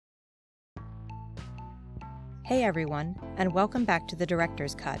Hey everyone, and welcome back to The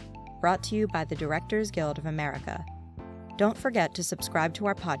Director's Cut, brought to you by the Directors Guild of America. Don't forget to subscribe to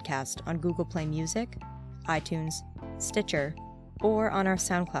our podcast on Google Play Music, iTunes, Stitcher, or on our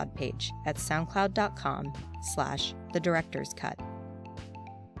SoundCloud page at soundcloud.com/thedirectorscut.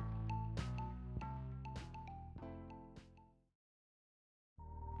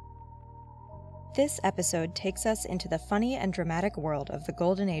 This episode takes us into the funny and dramatic world of the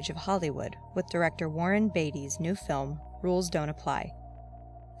golden age of Hollywood with director Warren Beatty's new film, Rules Don't Apply.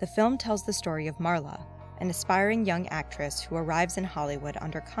 The film tells the story of Marla, an aspiring young actress who arrives in Hollywood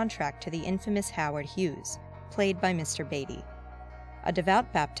under contract to the infamous Howard Hughes, played by Mr. Beatty. A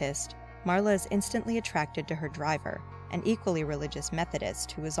devout Baptist, Marla is instantly attracted to her driver, an equally religious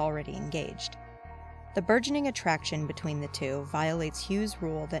Methodist who is already engaged. The burgeoning attraction between the two violates Hughes'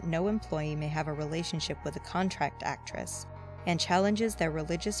 rule that no employee may have a relationship with a contract actress, and challenges their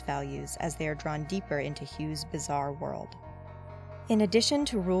religious values as they are drawn deeper into Hughes' bizarre world. In addition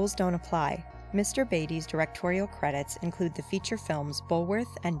to Rules Don't Apply, Mr. Beatty's directorial credits include the feature films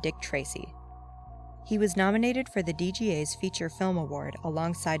Bulworth and Dick Tracy. He was nominated for the DGA's Feature Film Award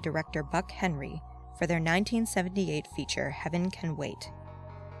alongside director Buck Henry for their 1978 feature Heaven Can Wait.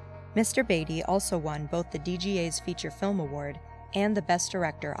 Mr. Beatty also won both the DGA's Feature Film Award and the Best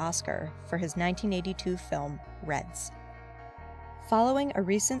Director Oscar for his 1982 film, Reds. Following a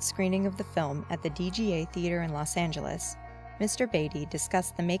recent screening of the film at the DGA Theater in Los Angeles, Mr. Beatty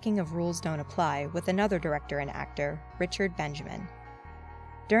discussed the making of Rules Don't Apply with another director and actor, Richard Benjamin.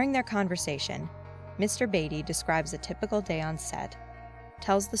 During their conversation, Mr. Beatty describes a typical day on set,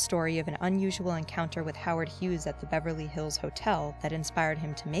 tells the story of an unusual encounter with Howard Hughes at the Beverly Hills Hotel that inspired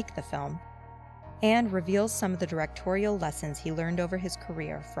him to make the film, and reveals some of the directorial lessons he learned over his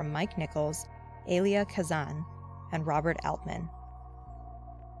career from Mike Nichols, Elia Kazan, and Robert Altman.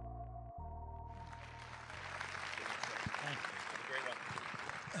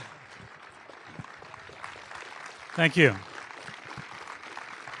 Thank you.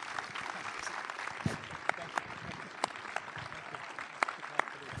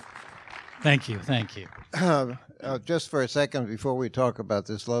 Thank you. Just for a second before we talk about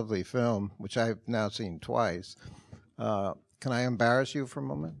this lovely film, which I've now seen twice, can I embarrass you for a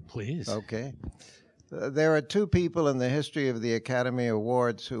moment? Please. Okay. There are two people in the history of the Academy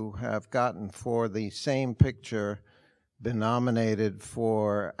Awards who have gotten for the same picture been nominated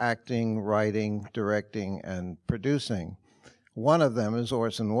for acting, writing, directing, and producing. One of them is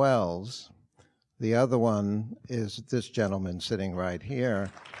Orson Welles. The other one is this gentleman sitting right here.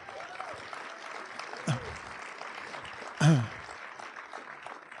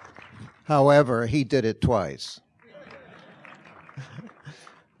 However, he did it twice.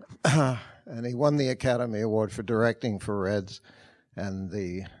 And he won the Academy Award for directing for Reds and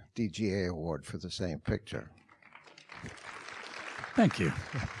the DGA Award for the same picture. Thank you.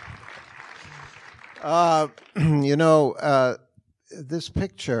 This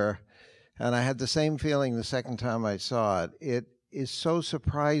picture, and I had the same feeling the second time I saw it, it is so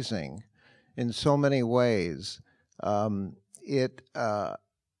surprising in so many ways. It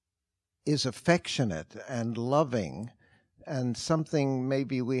is affectionate and loving and something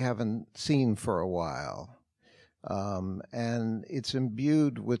maybe we haven't seen for a while. And it's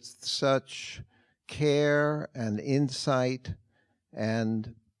imbued with such care and insight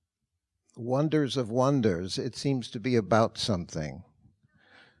and wonders of wonders. It seems to be about something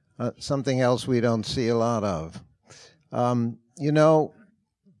else we don't see a lot of.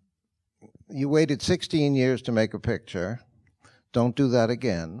 You waited 16 years to make a picture. Don't do that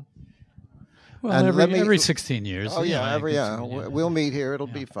again. Well, and every 16 years. Oh, yeah, We'll meet here. It'll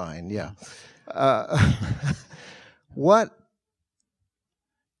be fine, yeah. What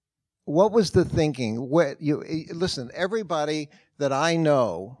was the thinking? Listen, everybody that I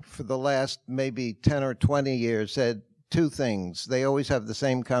know for the last maybe 10 or 20 years said two things. They always have the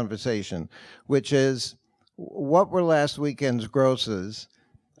same conversation, which is, what were last weekend's grosses?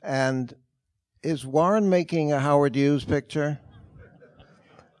 And is Warren making a Howard Hughes picture?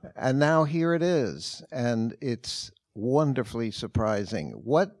 And now here it is, and it's wonderfully surprising.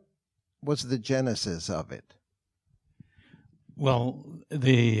 What was the genesis of it? Well,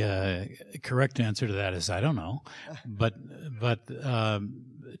 the correct answer to that is I don't know, but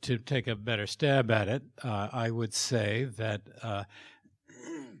to take a better stab at it, I would say that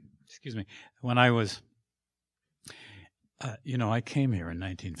excuse me, when I was I came here in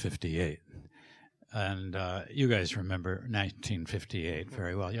 1958. And you guys remember 1958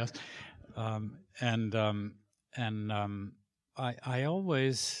 very well, yes? I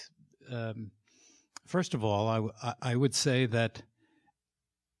always, first of all, I would say that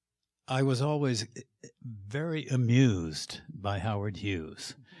I was always very amused by Howard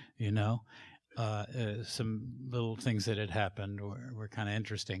Hughes, you know. Some little things that had happened were kind of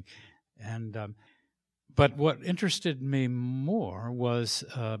interesting. And but what interested me more was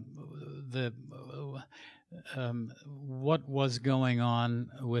what was going on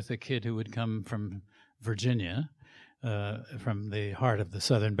with a kid who would come from Virginia, from the heart of the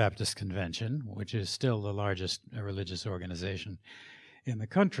Southern Baptist Convention, which is still the largest religious organization in the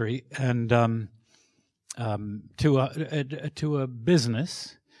country, and to a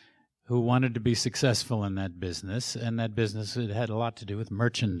business who wanted to be successful in that business, and that business had a lot to do with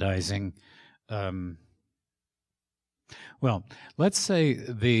merchandising. Well, let's say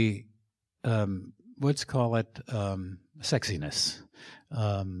let's call it sexiness.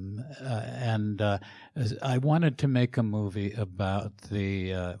 And I wanted to make a movie about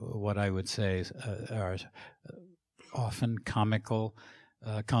the what I would say are often comical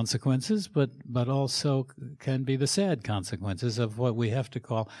consequences, but also can be the sad consequences of what we have to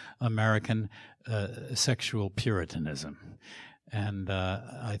call American sexual puritanism. And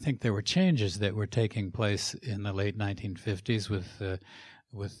I think there were changes that were taking place in the late 1950s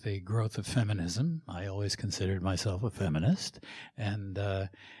with the growth of feminism. I always considered myself a feminist, and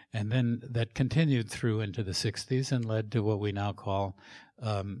then that continued through into the 60s and led to what we now call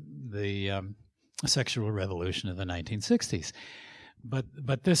the sexual revolution of the 1960s.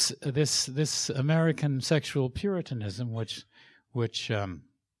 But this American sexual puritanism, which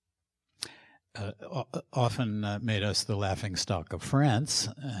often made us the laughingstock of France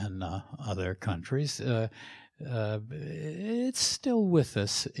and other countries, it's still with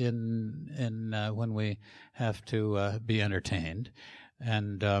us in when we have to be entertained,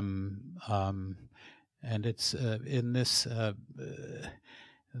 and it's in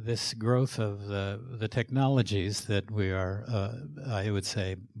this growth of the technologies that we are, I would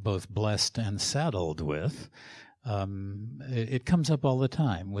say, both blessed and saddled with. It comes up all the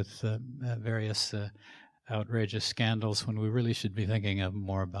time with various outrageous scandals when we really should be thinking of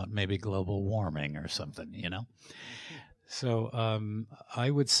more about maybe global warming or something, you know. So I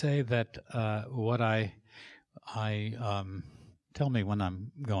would say that what I tell me when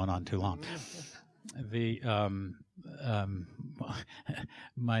I'm going on too long.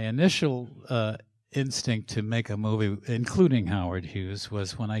 My initial instinct to make a movie, including Howard Hughes,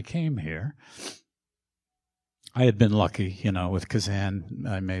 was when I came here. I had been lucky, you know, with Kazan.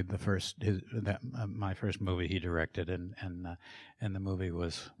 I made my first movie he directed, and the movie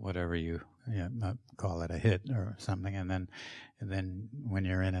was whatever you call it, a hit or something. And then when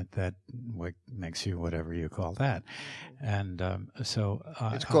you're in it, that what makes you whatever you call that. And so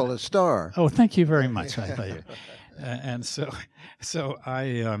it's called a star. Oh, thank you very much. I thought you. And so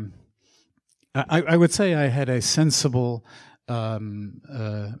I would say I had a sensible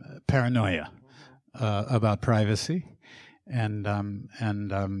paranoia about privacy, and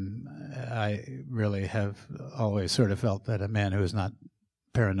I really have always sort of felt that a man who is not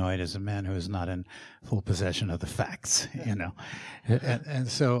paranoid is a man who is not in full possession of the facts, you know. And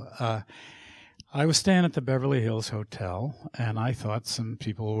so I was staying at the Beverly Hills Hotel, and I thought some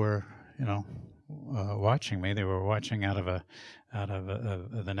people were, you know, watching me. They were watching out of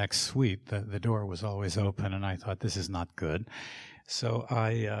the next suite. The door was always open, and I thought, this is not good. So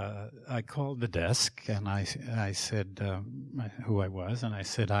I called the desk, and I said who I was, and I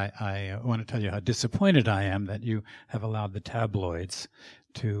said, I want to tell you how disappointed I am that you have allowed the tabloids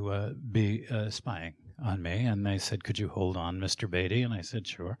to be spying on me. And they said, could you hold on, Mr. Beatty? And I said,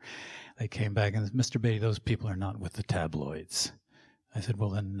 sure. They came back and said, Mr. Beatty, those people are not with the tabloids. I said,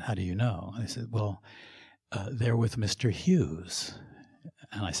 well, then how do you know? They said, well, they're with Mr. Hughes.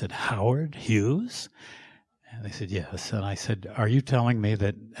 And I said, Howard Hughes? And they said, yes. And I said, are you telling me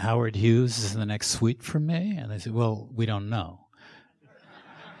that Howard Hughes is in the next suite from me? And they said, well, we don't know.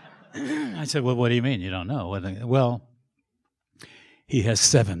 I said, well, what do you mean you don't know? Well, he has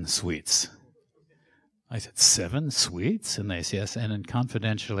 7 suites. I said, 7 suites? And they said, yes. And then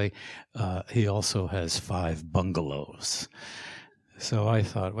confidentially, he also has 5 bungalows. So I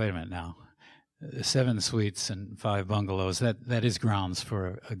thought, wait a minute now. 7 suites and 5 bungalows, that is grounds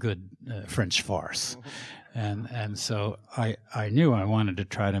for a good French farce. And so I knew I wanted to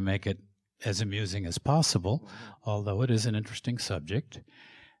try to make it as amusing as possible, although it is an interesting subject.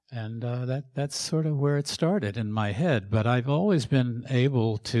 And that's sort of where it started in my head. But I've always been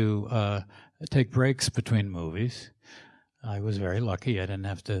able to take breaks between movies. I was very lucky. I didn't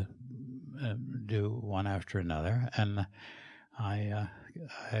have to do one after another. And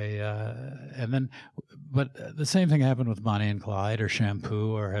and then but the same thing happened with Bonnie and Clyde, or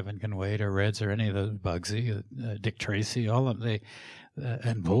Shampoo, or Heaven Can Wait, or Reds, or any of those, Bugsy, Dick Tracy, all of they,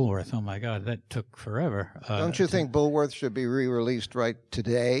 and Bulworth. Oh my God, that took forever. Don't you think Bulworth should be re-released right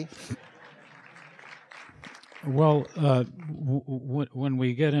today? Well, when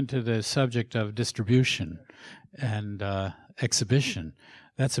we get into the subject of distribution and exhibition,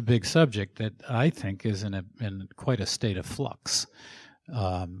 that's a big subject that I think is in quite a state of flux.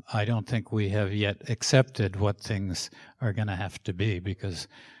 I don't think we have yet accepted what things are going to have to be, because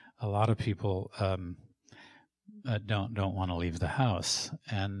a lot of people don't want to leave the house,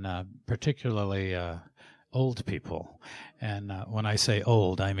 and particularly old people. And when I say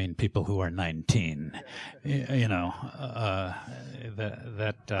old, I mean people who are 19. You know, I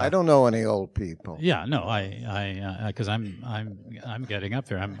don't know any old people. Yeah, no, I because I'm getting up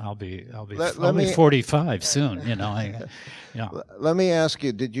there. I'll be Let me 45 soon. You know, yeah. Let me ask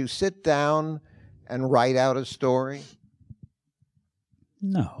you: did you sit down and write out a story?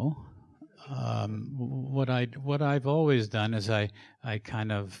 No. What I've always done is I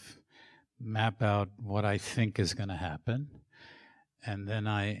kind of map out what I think is going to happen, and then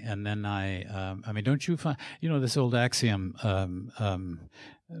I mean, don't you find, you know, this old axiom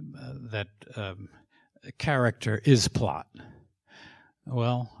that character is plot?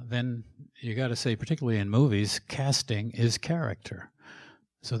 Well, then you got to say, particularly in movies, casting is character.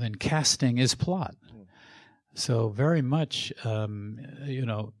 So then casting is plot. So very much, you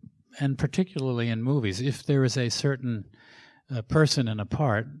know, and particularly in movies, if there is a certain person in a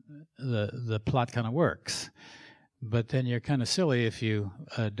part, the plot kind of works. But then you're kind of silly if you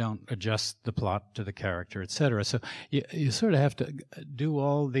don't adjust the plot to the character, etc. So you sort of have to do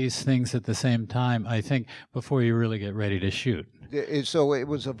all these things at the same time, I think, before you really get ready to shoot. So it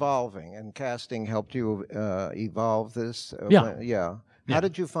was evolving, and casting helped you evolve this? Yeah. How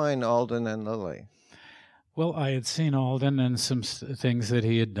did you find Alden and Lily? Well, I had seen Alden and some things that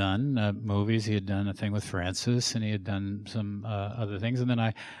he had done, movies. He had done a thing with Francis, and he had done some other things. And then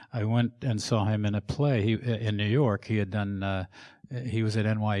I went and saw him in a play in New York. He had done. He was at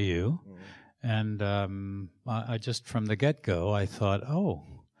NYU, and I just from the get-go I thought, oh,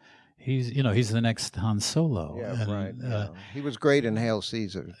 he's the next Han Solo. Yeah, and, right. Yeah. He was great in Hail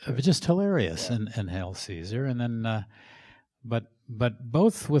Caesar. Just hilarious in Hail Caesar, and then But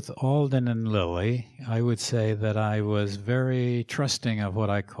both with Alden and Lily, I would say that I was very trusting of what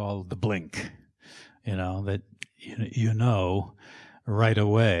I call the blink, you know, that you know right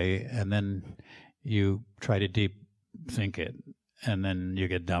away, and then you try to deep think it, and then you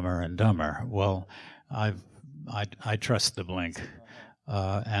get dumber and dumber. Well, I trust the blink,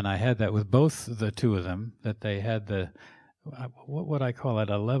 and I had that with both the two of them, that they had what would I call it,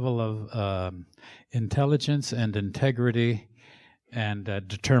 a level of intelligence and integrity and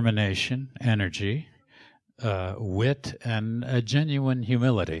determination, energy, wit, and a genuine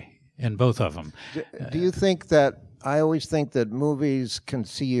humility in both of them. Do you think that, I always think that movies can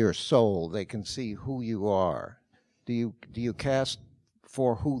see your soul, they can see who you are. Do you cast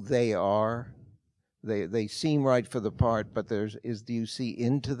for who they are? They seem right for the part, but do you see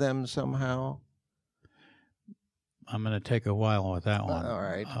into them somehow? I'm going to take a while with that one. All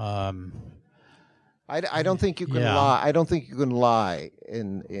right. I don't think you can lie. I don't think you can lie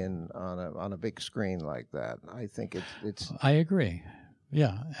on a big screen like that. I think it's. I agree.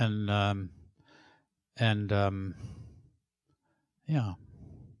 Yeah, and yeah.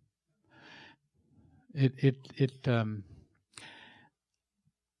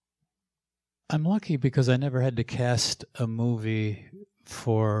 I'm lucky because I never had to cast a movie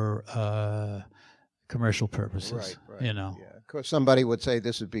for commercial purposes. Right. You know. Yeah. Because somebody would say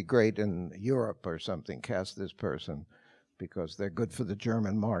this would be great in Europe or something. Cast this person because they're good for the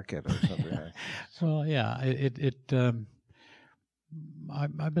German market or something. Well, yeah.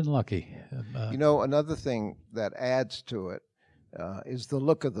 I've been lucky. You know, another thing that adds to it is the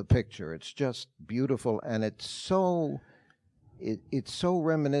look of the picture. It's just beautiful, and it's so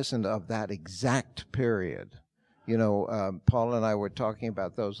reminiscent of that exact period. You know, Paul and I were talking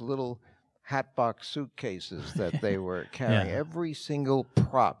about those little hatbox suitcases that they were carrying. Yeah. Every single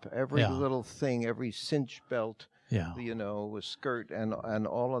prop, every Yeah. little thing, every cinch belt, Yeah. you know, a skirt and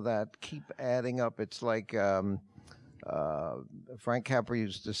all of that keep adding up. It's like Frank Capra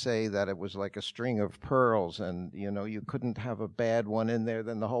used to say that it was like a string of pearls, and you know, you couldn't have a bad one in there,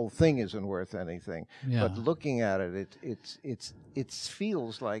 then the whole thing isn't worth anything. Yeah. But looking at it, it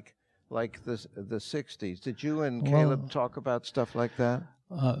feels like the 60s. Did you and Caleb talk about stuff like that?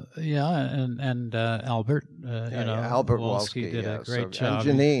 Yeah, and Albert, Albert Wolski did a great job.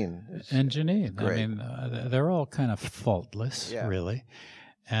 And Janine. And Janine. Great. I mean, they're all kind of faultless, Yeah. really.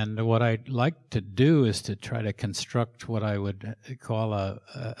 And what I'd like to do is to try to construct what I would call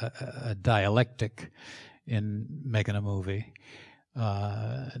a dialectic in making a movie.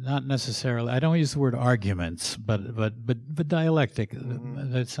 Not necessarily, I don't use the word arguments, but dialectic,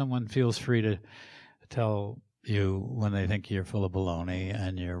 that someone feels free to tell you when they think you're full of baloney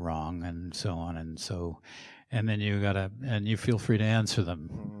and you're wrong and so on and then you feel free to answer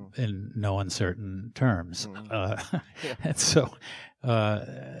them in no uncertain terms. And so,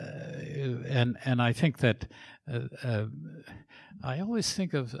 and I think that I always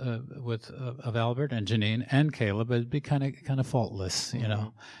think of Albert and Janine and Caleb as be kind of faultless, you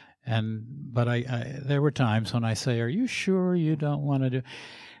know. But I there were times when I say, "Are you sure you don't want to do?"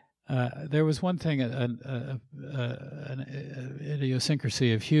 There was one thing, an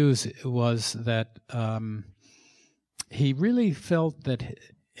idiosyncrasy of Hughes was that he really felt that,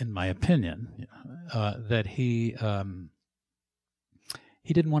 in my opinion, that he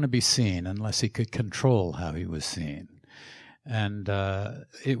didn't want to be seen unless he could control how he was seen. And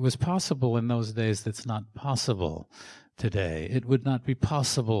it was possible in those days that's not possible today. It would not be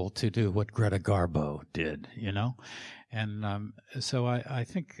possible to do what Greta Garbo did, you know? And so I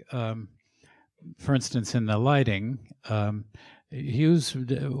think, for instance, in the lighting, Hughes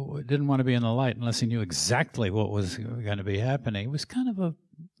didn't want to be in the light unless he knew exactly what was going to be happening. He was kind of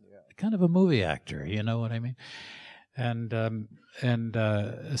a movie actor, you know what I mean? And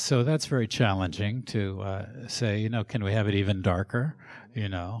so that's very challenging to say, you know, can we have it even darker, you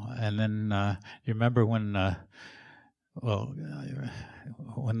know? And then you remember when they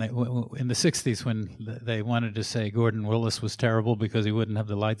in the 60s when they wanted to say Gordon Willis was terrible because he wouldn't have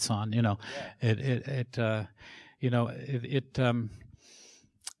the lights on, you know,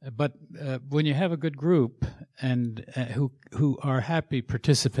 but when you have a good group and who are happy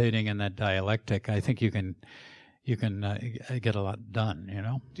participating in that dialectic, I think you can get a lot done, you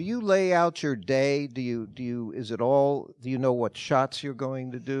know. Do you lay out your day? Do you know what shots you're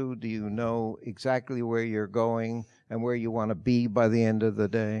going to do? Do you know exactly where you're going and where you want to be by the end of the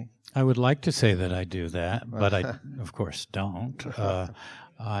day? I would like to say that I do that, but I, of course, don't.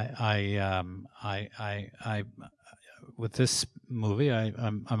 I with this movie,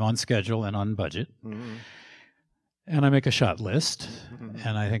 I'm on schedule and on budget, and I make a shot list,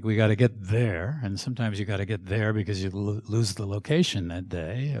 and I think we got to get there. And sometimes you got to get there because you lose the location that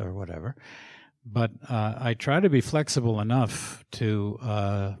day or whatever. But I try to be flexible enough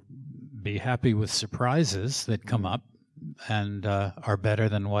to be happy with surprises that come up and are better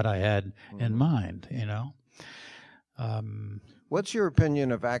than what I had in mind, you know. What's your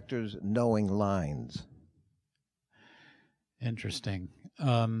opinion of actors knowing lines? Interesting.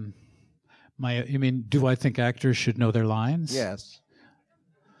 You mean, do I think actors should know their lines? Yes.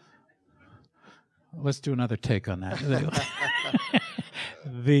 Let's do another take on that.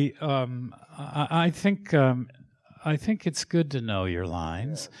 I think it's good to know your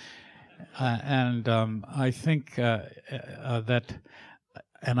lines, and I think that,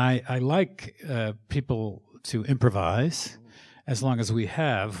 and I like people to improvise, as long as we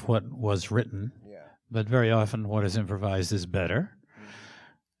have what was written. But very often, what is improvised is better.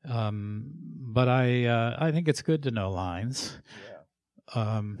 But I think it's good to know lines.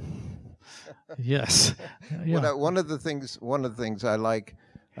 Yes. Yeah. One of the things I like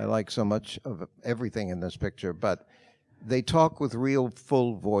so much of everything in this picture, but they talk with real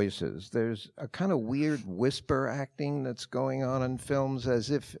full voices. There's a kind of weird whisper acting that's going on in films,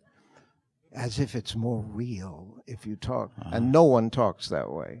 as if it's more real if you talk, and no one talks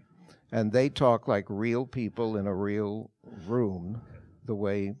that way. And they talk like real people in a real room, the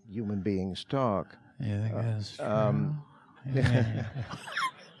way human beings talk. You think that's true?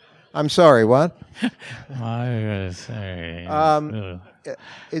 I'm sorry, what? I was say.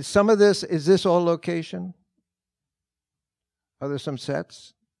 Is this all location? Are there some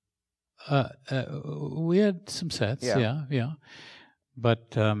sets? We had some sets, yeah.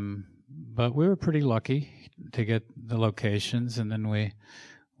 But we were pretty lucky to get the locations, and then we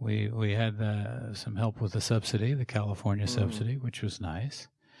had some help with the subsidy, the California subsidy, which was nice.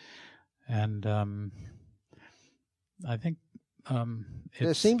 And I think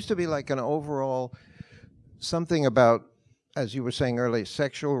there seems to be like an overall something about, as you were saying earlier,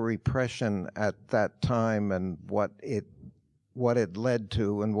 sexual repression at that time and what it led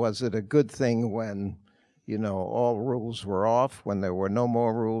to, and was it a good thing when, you know, all rules were off, when there were no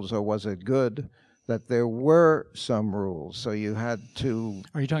more rules, or was it good that there were some rules, so you had to...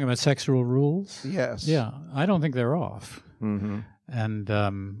 Are you talking about sexual rules? Yes. Yeah, I don't think they're off. And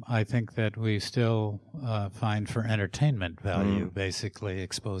I think that we still find for entertainment value, basically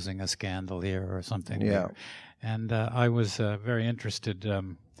exposing a scandal here or something. Yeah. There. And I was very interested.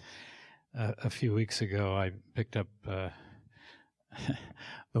 A few weeks ago, I picked up the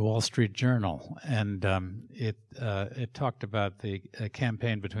Wall Street Journal, and it talked about the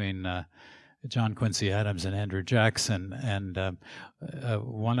campaign between John Quincy Adams and Andrew Jackson, and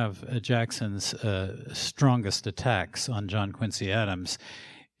one of Jackson's strongest attacks on John Quincy Adams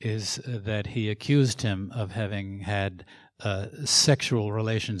is that he accused him of having had sexual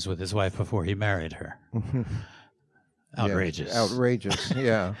relations with his wife before he married her. Outrageous. Yeah, outrageous,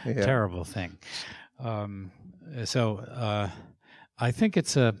 yeah. Terrible thing. So I think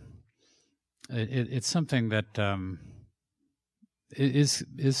it's it's something that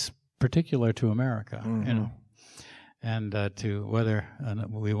is particular to America, you know, and to whether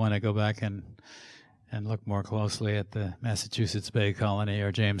we want to go back and look more closely at the Massachusetts Bay Colony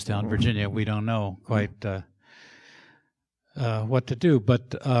or Jamestown, Virginia, we don't know quite what to do,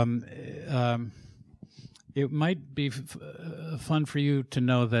 but it might be fun for you to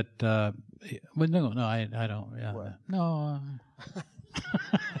know that. Well, no, I don't. Yeah, no.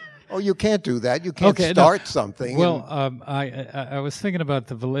 Oh, you can't do that. You can't start something. Well, I was thinking about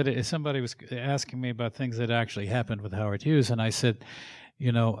the validity. Somebody was asking me about things that actually happened with Howard Hughes, and I said,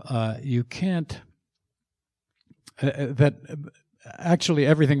 you know, you can't. That actually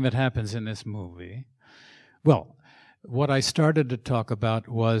everything that happens in this movie. Well, what I started to talk about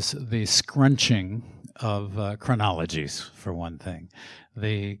was the scrunching of chronologies, for one thing.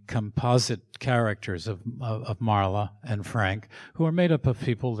 The composite characters of Marla and Frank, who are made up of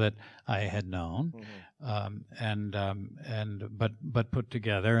people that I had known, but put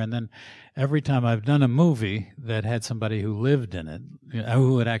together. And then every time I've done a movie that had somebody who lived in it, you know,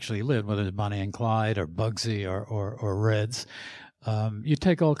 who had actually lived, whether it's Bonnie and Clyde or Bugsy or Reds, you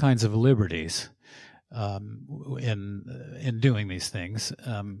take all kinds of liberties in doing these things,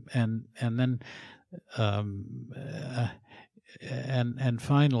 and then. And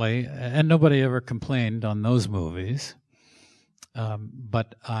finally, and nobody ever complained on those movies,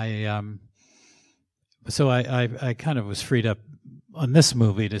 but I kind of was freed up on this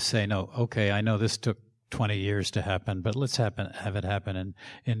movie to say, no, okay, I know this took 20 years to happen, but let's have it happen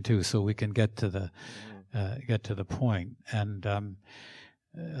in two, so we can get to the point. And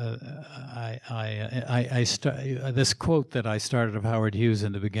this quote that I started of Howard Hughes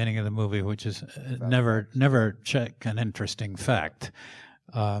in the beginning of the movie, which is never check an interesting fact.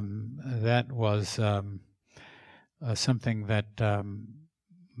 That was something that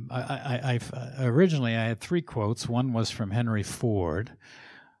originally I had three quotes. One was from Henry Ford,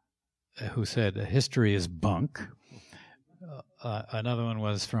 who said, "History is bunk." Another one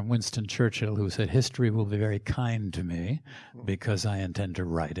was from Winston Churchill, who said, "History will be very kind to me because I intend to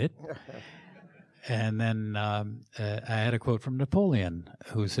write it." And then I had a quote from Napoleon,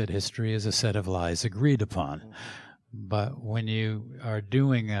 who said, "History is a set of lies agreed upon." But when you are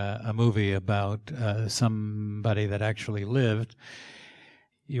doing a movie about somebody that actually lived,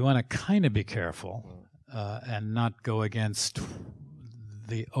 you want to kind of be careful and not go against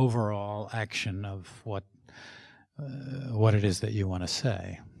the overall action of what it is that you want to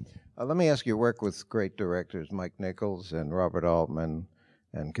say. Let me ask you, work with great directors, Mike Nichols and Robert Altman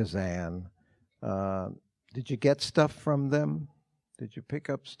and Kazan. Did you get stuff from them? Did you pick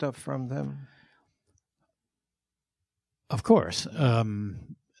up stuff from them? Of course.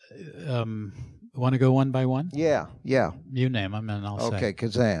 Want to go one by one? Yeah. You name them and I'll say. Okay,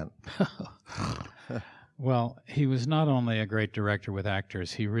 Kazan. Well, he was not only a great director with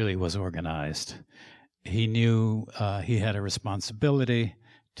actors, he really was organized. He knew he had a responsibility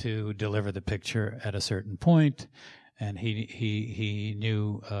to deliver the picture at a certain point, and he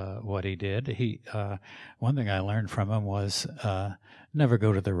knew what he did. One thing I learned from him was never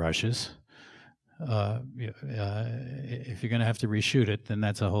go to the rushes. If you're going to have to reshoot it, then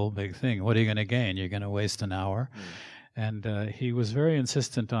that's a whole big thing. What are you going to gain? You're going to waste an hour. And he was very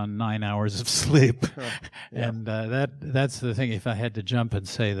insistent on 9 hours of sleep. Yeah. And that's the thing. If I had to jump and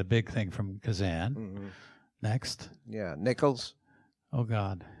say the big thing from Kazan, next. Yeah, Nichols. Oh,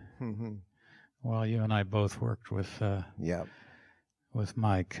 God. Well, you and I both worked with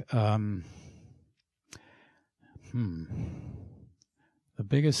Mike. The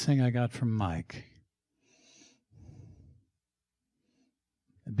biggest thing I got from Mike,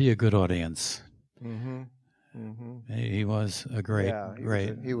 be a good audience. He was a great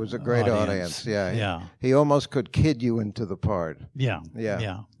he was a great audience. Yeah. He almost could kid you into the part. Yeah.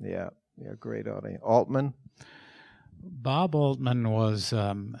 Great audience. Altman. Bob Altman was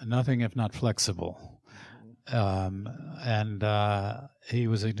nothing if not flexible. and he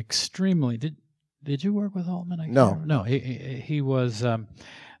was an extremely. Did you work with Altman? No. No. He was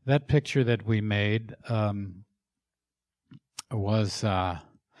that picture that we made was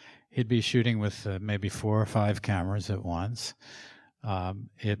he'd be shooting with maybe 4 or 5 cameras at once.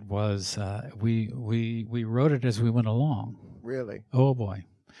 It was we wrote it as we went along. Really? Oh boy.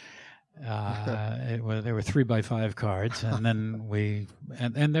 There were 3x5 cards, and then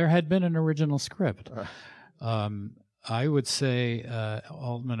and there had been an original script. I would say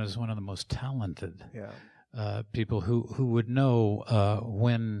Altman is one of the most talented people who would know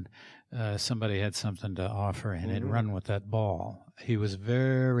when somebody had something to offer, and he'd run with that ball. He was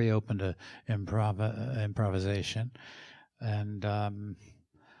very open to improvisation, and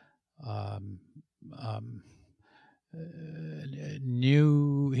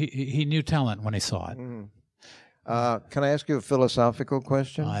he knew talent when he saw it. Can I ask you a philosophical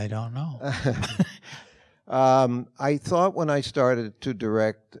question? I don't know. I thought when I started to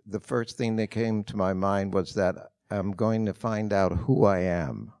direct, the first thing that came to my mind was that I'm going to find out who I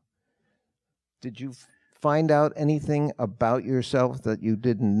am. Did you find out anything about yourself that you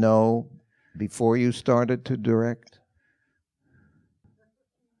didn't know before you started to direct?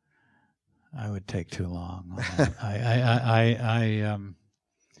 I would take too long.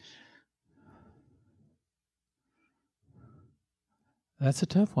 That's a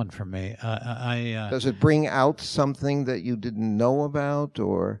tough one for me. Does it bring out something that you didn't know about,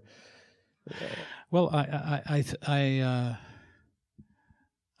 or? Well,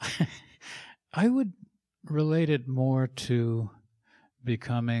 I would relate it more to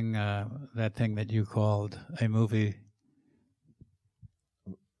becoming that thing that you called a movie.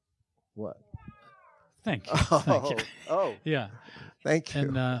 What? Thank you. Thank you. Oh. Yeah. Thank you.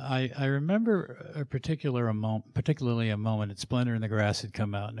 And I remember particularly a moment. Splendor in the Grass had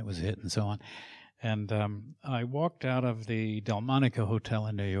come out, and it was a hit, and so on. And I walked out of the Delmonica Hotel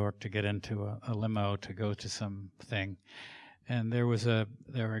in New York to get into a limo to go to something, and there were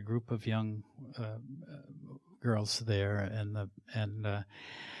a group of young girls there, and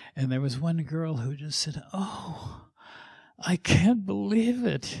there was one girl who just said, "Oh, I can't believe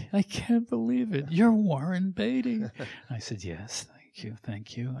it! I can't believe it! You're Warren Beatty." I said, "Yes,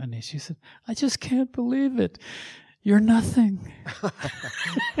 thank you." And she said, "I just can't believe it! You're nothing."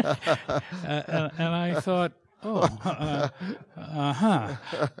 And I thought,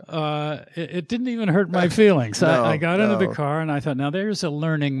 it didn't even hurt my feelings. No, I got into the car and I thought, now there's a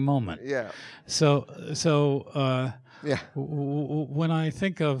learning moment. Yeah. So Yeah. when I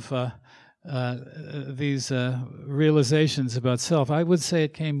think of these realizations about self, I would say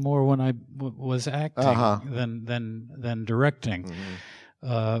it came more when I was acting than directing.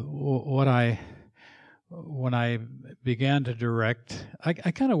 When I began to direct, I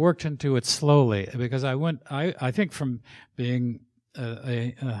kind of worked into it slowly, because I think from being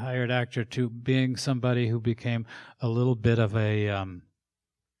a hired actor to being somebody who became a little bit of a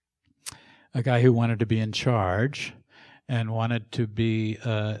guy who wanted to be in charge and wanted to be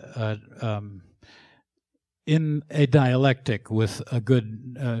in a dialectic with a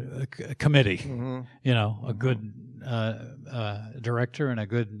good committee, a good director and a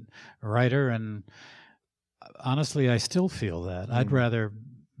good writer. And honestly, I still feel that. I'd rather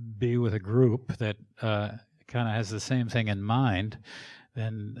be with a group that kind of has the same thing in mind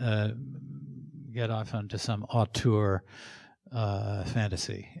than get off onto some auteur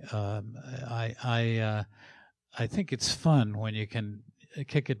fantasy. I think it's fun when you can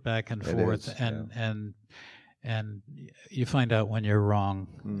kick it back and forth, and you find out when you're wrong,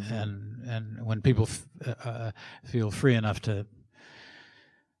 and when people feel free enough to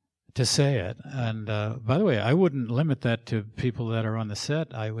say it. And by the way, I wouldn't limit that to people that are on the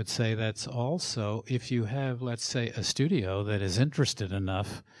set. I would say that's also if you have, let's say, a studio that is interested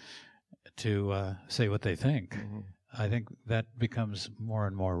enough to say what they think. I think that becomes more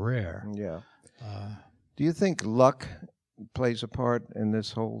and more rare. Yeah. Do you think luck plays a part in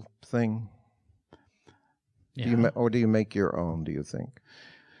this whole thing? Yeah. Or do you make your own, do you think?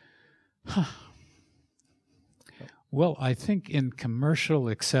 Well, I think in commercial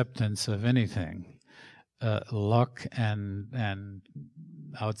acceptance of anything, luck and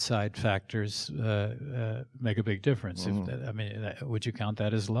outside factors make a big difference. Would you count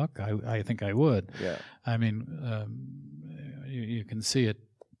that as luck? I think I would. Yeah. I mean, you can see it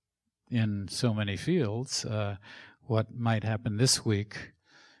in so many fields. What might happen this week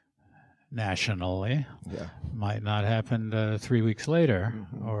nationally might not happen 3 weeks later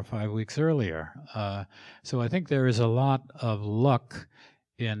or 5 weeks earlier. So I think there is a lot of luck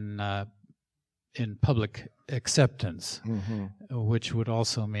in public acceptance, which would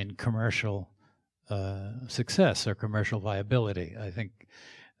also mean commercial success or commercial viability. I think,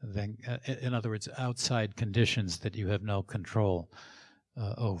 in other words, outside conditions that you have no control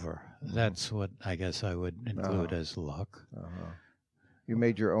over. That's what I guess I would include as luck. You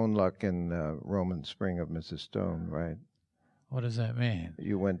made your own luck in Roman Spring of Mrs. Stone, right? What does that mean?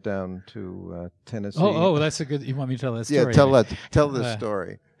 You went down to Tennessee. Oh, that's a good. You want me to tell that story? Yeah, tell the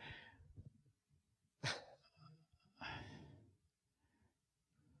story.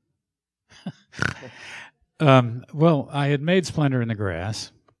 Well, I had made Splendor in the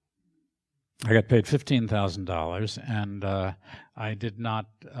Grass. I got paid $15,000, and I did not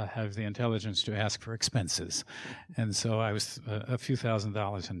have the intelligence to ask for expenses. And so I was a few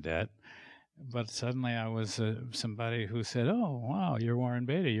 $1,000s in debt. But suddenly I was somebody who said, "Oh, wow, you're Warren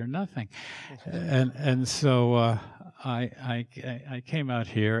Beatty. You're nothing," and so I came out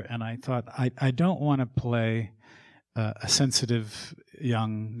here and I thought I don't want to play a sensitive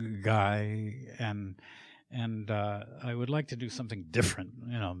young guy, and I would like to do something different.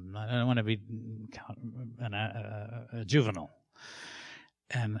 You know, I don't want to be a juvenile.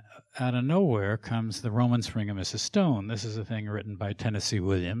 And out of nowhere comes the Roman Spring of Mrs. Stone. This is a thing written by Tennessee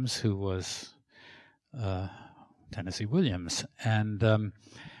Williams, who was Tennessee Williams. And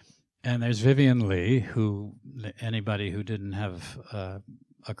there's Vivian Leigh, who anybody who didn't have a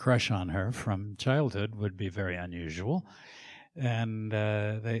crush on her from childhood would be very unusual. And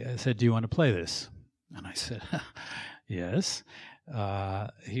they said, "Do you want to play this?" And I said, "Yes."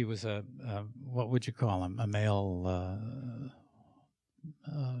 He was what would you call him? A male...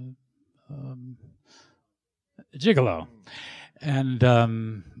 gigolo, and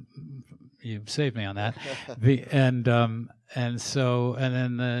you saved me on that. And then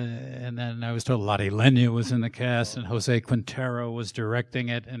I was told Lottie Lenya was in the cast, and Jose Quintero was directing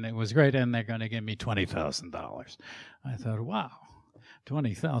it, and it was great. And they're going to give me $20,000. I thought, wow,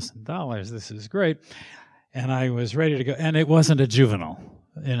 $20,000, this is great. And I was ready to go, and it wasn't a juvenile,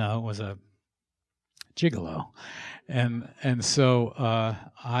 you know, it was a gigolo. And so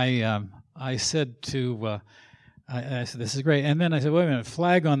I said to I said, "This is great." And then I said, "Wait a minute,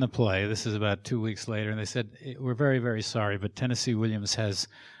 flag on the play." This is about 2 weeks later, and they said, "We're very, very sorry, but Tennessee Williams has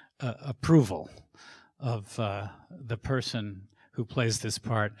approval of the person who plays this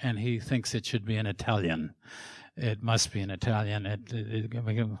part, and he thinks it should be an Italian. It must be an Italian." And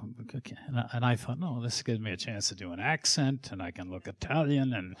I thought, no, this gives me a chance to do an accent, and I can look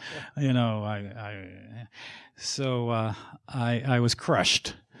Italian, and you know, so I was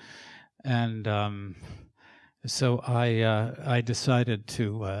crushed, and so I decided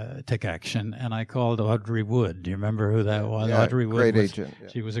to take action, and I called Audrey Wood. Do you remember who that was? Yeah, Audrey Wood, great agent. Yeah.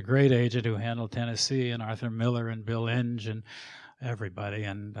 She was a great agent who handled Tennessee, and Arthur Miller and Bill Inge and everybody.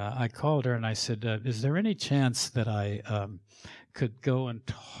 And I called her and I said, "Is there any chance that I could go and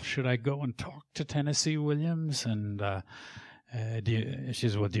should I go and talk to Tennessee Williams?" And she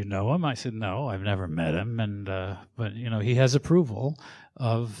said, "Well, do you know him?" I said, "No, I've never met him, and but you know, he has approval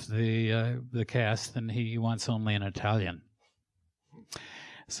of the cast, and he wants only an Italian."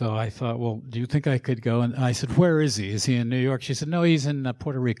 So I thought, well, do you think I could go? And I said, "Where is he? Is he in New York?" She said, "No, he's in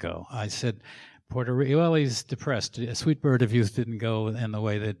Puerto Rico." I said, "Puerto Rico, well, he's depressed. A Sweet Bird of Youth didn't go in the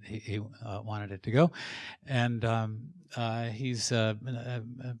way that he wanted it to go. And he's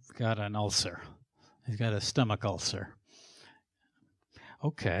got an ulcer. He's got a stomach ulcer."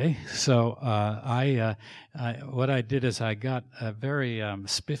 Okay, so what I did is I got a very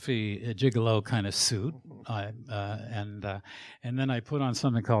spiffy gigolo kind of suit, and then I put on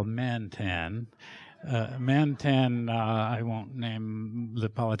something called man-tan. Man-tan, I won't name the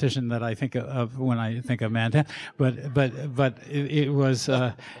politician that I think of when I think of man-tan, but it was.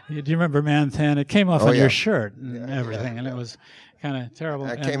 Do you remember man-tan? It came off on your shirt and everything, and it was kind of terrible.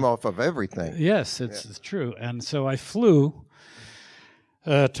 It came off of everything. Yes, it's true. And so I flew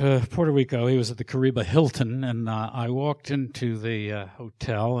to Puerto Rico. He was at the Caribe Hilton, and I walked into the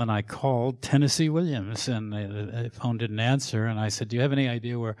hotel, and I called Tennessee Williams, and the phone didn't answer. And I said, "Do you have any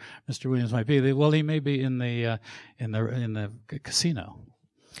idea where Mr. Williams might be?" "Well, he may be in the casino."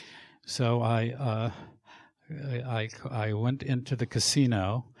 So I went into the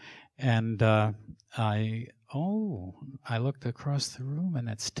casino, and I looked across the room, and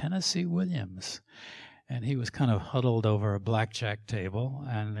it's Tennessee Williams. And he was kind of huddled over a blackjack table,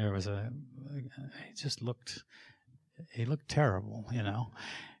 and there was he looked terrible, you know.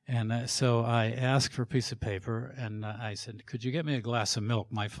 And so I asked for a piece of paper, and I said, "Could you get me a glass of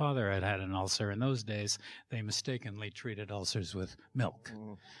milk?" My father had an ulcer. In those days, they mistakenly treated ulcers with milk.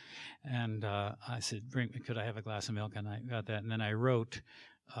 Mm. And I said, "Could I have a glass of milk?" And I got that. And then I wrote,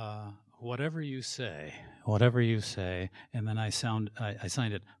 whatever you say, and then I signed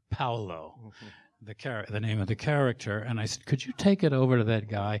it Paolo. Mm-hmm. the name of the character, and I said, "Could you take it over to that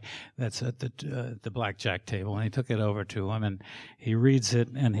guy that's at the blackjack table?" And he took it over to him, and he reads it,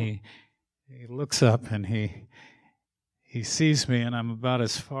 and he looks up, and he sees me, and I'm about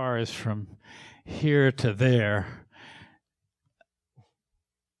as far as from here to there.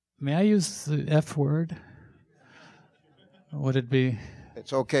 May I use the F word? Would it be?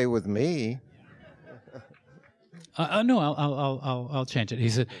 It's okay with me. No, I'll change it. He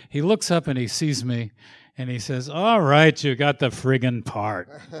said he looks up and he sees me, and he says, "All right, you got the friggin' part."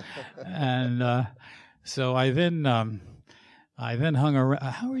 And so I then hung around.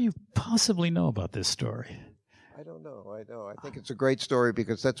 How do you possibly know about this story? I don't know. I think it's a great story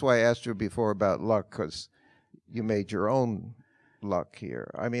because that's why I asked you before about luck, because you made your own luck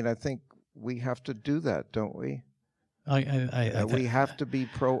here. I mean, I think we have to do that, don't we? We have to be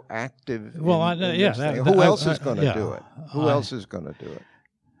proactive. Well, who else is going to do it? Who else is going to do it?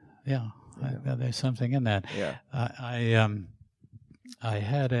 Yeah, there's something in that. Yeah, I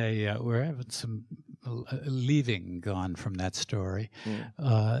had we're having some leaving gone from that story.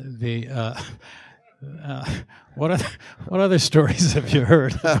 What other stories have you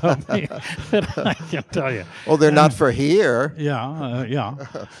heard about me that I can tell you? Well, they're not for here. Yeah.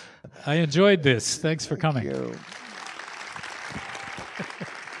 I enjoyed this. Thanks for coming. Thank you.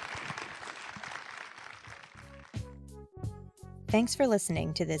 Thanks for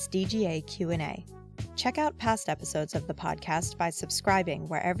listening to this DGA Q&A. Check out past episodes of the podcast by subscribing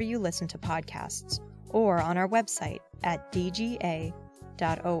wherever you listen to podcasts or on our website at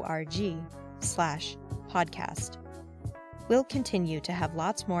dga.org/podcast. We'll continue to have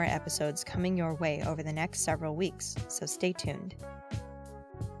lots more episodes coming your way over the next several weeks, so stay tuned.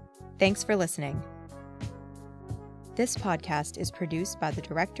 Thanks for listening. This podcast is produced by the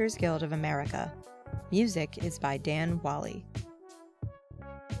Directors Guild of America. Music is by Dan Wally.